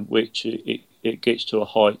 which it gets to a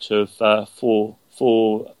height of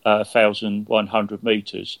 4,100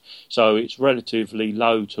 metres. So it's relatively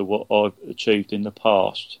low to what I've achieved in the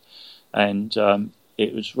past. And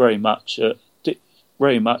it was very much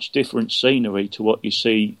different scenery to what you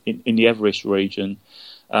see in the Everest region.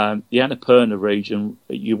 The Annapurna region,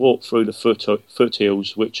 you walk through the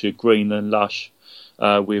foothills, which are green and lush,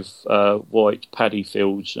 with white paddy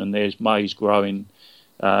fields, and there's maize growing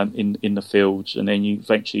in the fields, and then you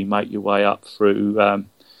eventually make your way up through the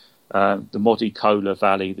Modikola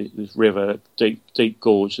Valley, this river, deep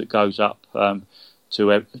gorge that goes up to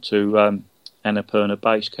Annapurna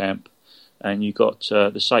Base Camp, and you got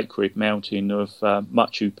the sacred mountain of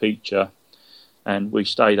Machu Picchu, and we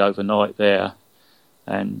stayed overnight there.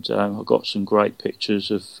 And I got some great pictures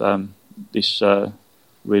of this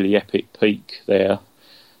really epic peak there,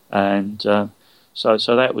 and so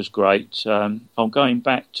that was great. I'm going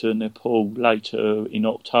back to Nepal later in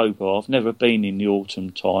October. I've never been in the autumn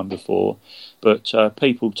time before, but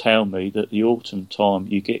people tell me that the autumn time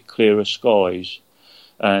you get clearer skies,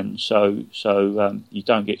 and so you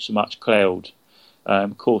don't get so much cloud.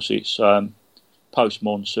 Of course, it's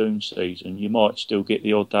post-monsoon season. You might still get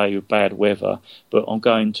the odd day of bad weather, but I'm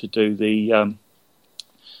going to do the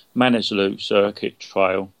Manaslu Circuit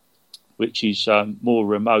Trail, which is more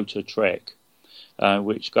remoter trek,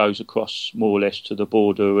 which goes across more or less to the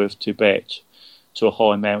border of Tibet to a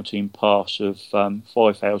high mountain pass of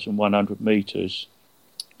 5,100 metres,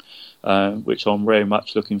 which I'm very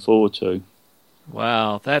much looking forward to.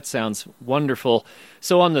 Wow, that sounds wonderful.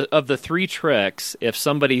 So of the 3 treks, if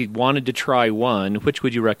somebody wanted to try one, which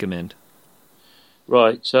would you recommend?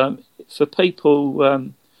 Right. For people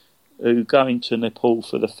who go into Nepal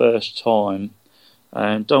for the first time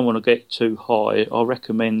and don't want to get too high, I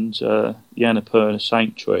recommend the Annapurna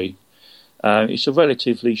Sanctuary. It's a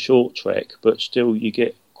relatively short trek, but still you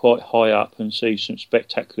get quite high up and see some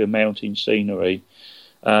spectacular mountain scenery.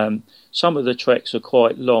 Some of the treks are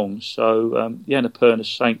quite long, so the Annapurna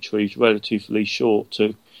Sanctuary is relatively short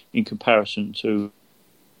in comparison to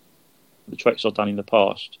the treks I've done in the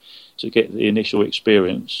past, to get the initial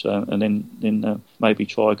experience, and then maybe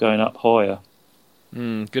try going up higher.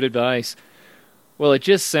 Good advice. Well, it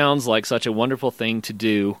just sounds like such a wonderful thing to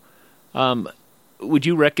do. Would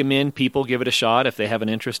you recommend people give it a shot if they have an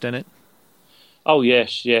interest in it? Oh,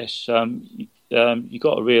 yes. You've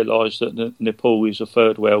got to realise that Nepal is a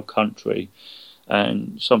third world country,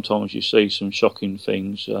 and sometimes you see some shocking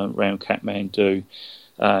things around Kathmandu.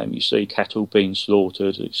 You see cattle being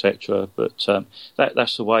slaughtered, etc. But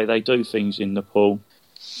that's the way they do things in Nepal.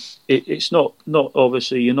 It's not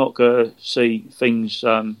obviously you're not going to see things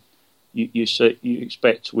you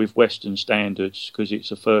expect with Western standards, because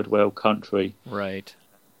it's a third world country. Right.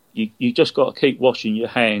 You just got to keep washing your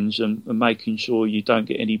hands and making sure you don't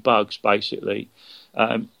get any bugs, basically.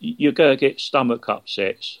 You're going to get stomach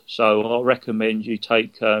upsets, so I recommend you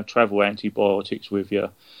take travel antibiotics with you,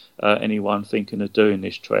 anyone thinking of doing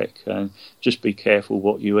this trek, and just be careful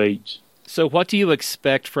what you eat. So what do you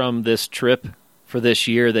expect from this trip for this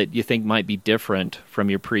year that you think might be different from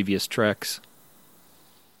your previous treks?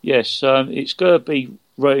 Yes, it's going to be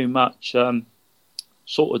very much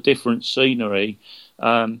sort of different scenery.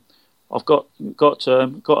 I've got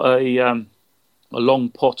a long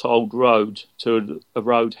potholed road to a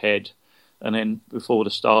road head, and then before the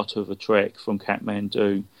start of a trek from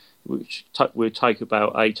Kathmandu, which will take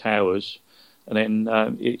about 8 hours, and then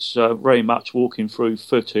it's very much walking through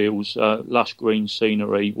foothills, lush green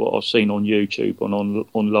scenery, what I've seen on YouTube and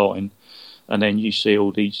online, and then you see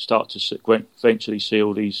all these eventually see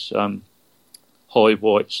all these high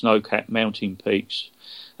white snow-capped mountain peaks.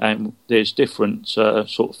 And there's different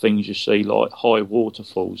sort of things you see, like high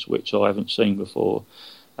waterfalls, which I haven't seen before.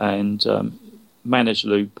 And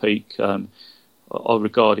Manaslu Peak, I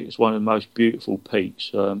regard it as one of the most beautiful peaks.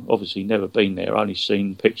 Obviously never been there, only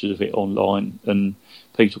seen pictures of it online and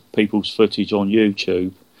people's footage on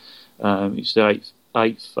YouTube. It's the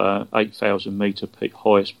 8,000 metre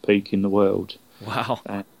highest peak in the world. Wow.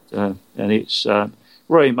 And it's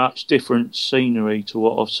very much different scenery to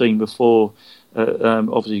what I've seen before.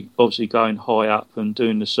 Obviously going high up and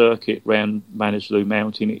doing the circuit round Manaslu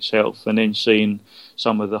Mountain itself, and then seeing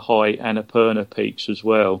some of the high Annapurna peaks as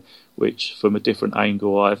well, which from a different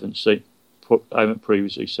angle I haven't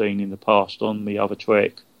previously seen in the past on the other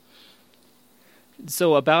trek.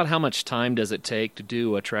 So about how much time does it take to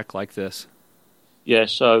do a trek like this? Yeah,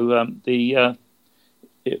 so it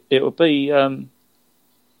will be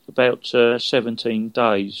about 17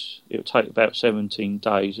 days. It'll take about 17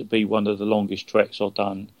 days. It'll be one of the longest treks I've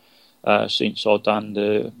done since I've done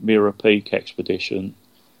the Mirror Peak expedition.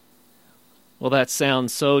 Well, that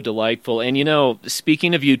sounds so delightful. And,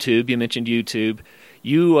 speaking of YouTube, you mentioned YouTube.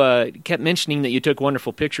 You kept mentioning that you took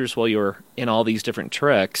wonderful pictures while you were in all these different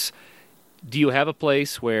treks. Do you have a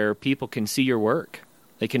place where people can see your work?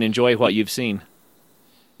 They can enjoy what you've seen?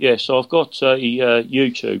 Yes, I've got a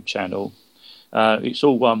YouTube channel. It's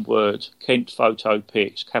all one word, Kent Photo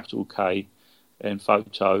Pics, capital K, and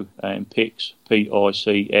photo, and pics,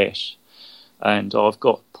 Pics. And I've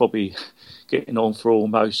got probably getting on for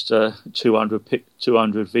almost 200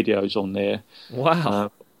 videos on there.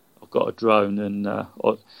 Wow. I've got a drone, and I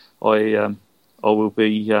will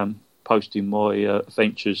be posting my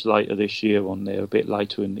adventures later this year on there, a bit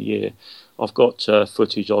later in the year. I've got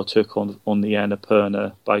footage I took on the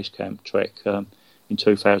Annapurna Base Camp trek in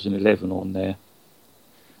 2011 on there.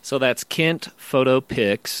 So that's Kent Photo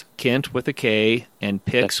Pics, Kent with a K and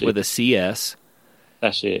Pics with a CS.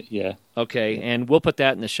 That's it, yeah. Okay, and we'll put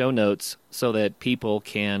that in the show notes so that people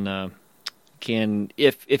can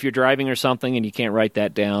if you're driving or something and you can't write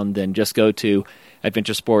that down, then just go to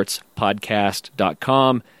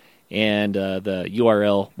adventuresportspodcast.com, and the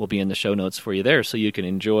URL will be in the show notes for you there so you can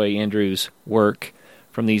enjoy Andrew's work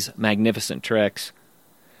from these magnificent treks.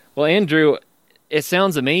 Well, Andrew, it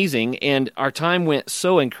sounds amazing, and our time went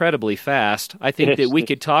so incredibly fast. I think that we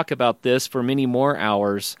could talk about this for many more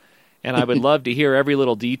hours, and I would love to hear every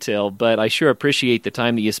little detail, but I sure appreciate the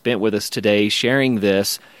time that you spent with us today sharing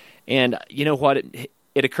this. And you know what?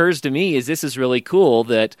 It occurs to me is this is really cool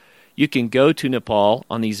that you can go to Nepal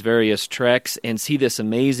on these various treks and see this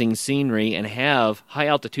amazing scenery and have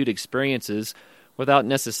high-altitude experiences without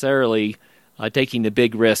necessarily taking the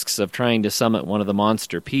big risks of trying to summit one of the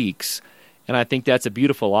monster peaks. And I think that's a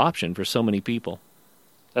beautiful option for so many people.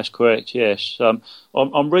 That's correct, yes.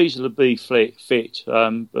 I'm reasonably fit,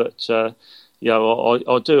 but I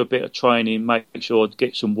do a bit of training, make sure I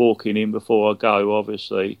get some walking in before I go,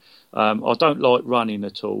 obviously. I don't like running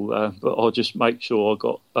at all, but I'll just make sure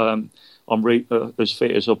I'm as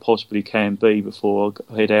fit as I possibly can be before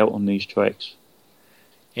I head out on these treks.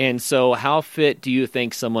 And so how fit do you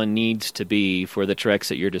think someone needs to be for the treks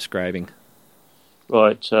that you're describing?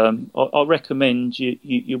 Right. I recommend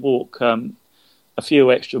you walk a few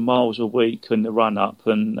extra miles a week in the run-up,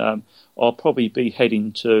 and I'll probably be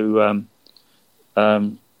heading to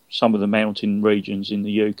some of the mountain regions in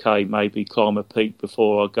the UK, maybe climb a peak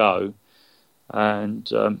before I go.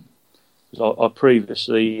 And I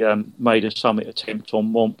previously made a summit attempt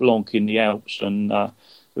on Mont Blanc in the Alps, and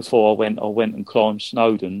before I went and climbed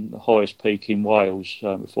Snowdon, the highest peak in Wales,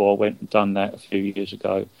 before I went and done that a few years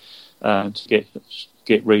ago, to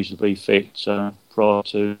get reasonably fit prior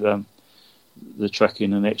to the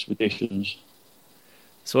trekking and expeditions.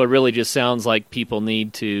 So it really just sounds like people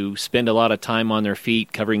need to spend a lot of time on their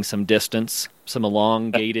feet covering some distance, some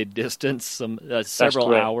elongated distance, some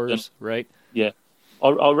several hours, right? Yeah.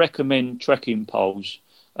 I recommend trekking poles,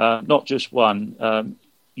 not just one.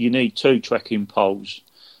 You need 2 trekking poles,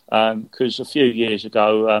 because a few years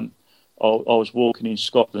ago I was walking in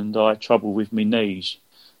Scotland. I had trouble with my knees.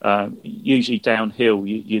 Usually downhill,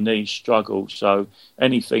 your knees struggle. So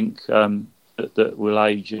anything that will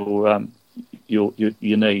aid your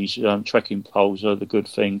knees, trekking poles are the good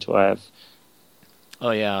thing to have.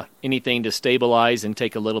 Oh yeah, anything to stabilize and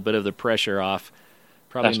take a little bit of the pressure off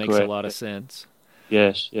probably makes a lot of sense.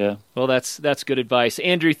 Yes, yeah. Well, that's good advice,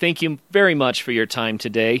 Andrew. Thank you very much for your time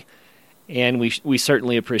today, and we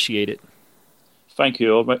certainly appreciate it. Thank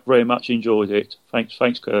you. I very much enjoyed it.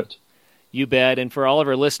 Thanks, Kurt. You bet. And for all of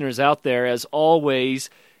our listeners out there, as always,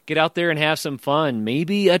 get out there and have some fun.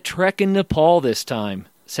 Maybe a trek in Nepal this time.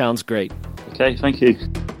 Sounds great. Okay, thank you.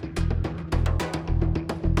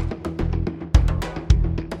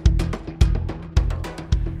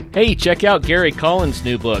 Hey, check out Gary Collins'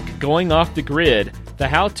 new book, Going Off the Grid, the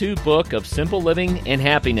how-to book of simple living and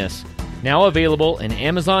happiness. Now available in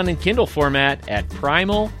Amazon and Kindle format at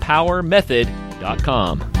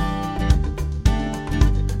primalpowermethod.com.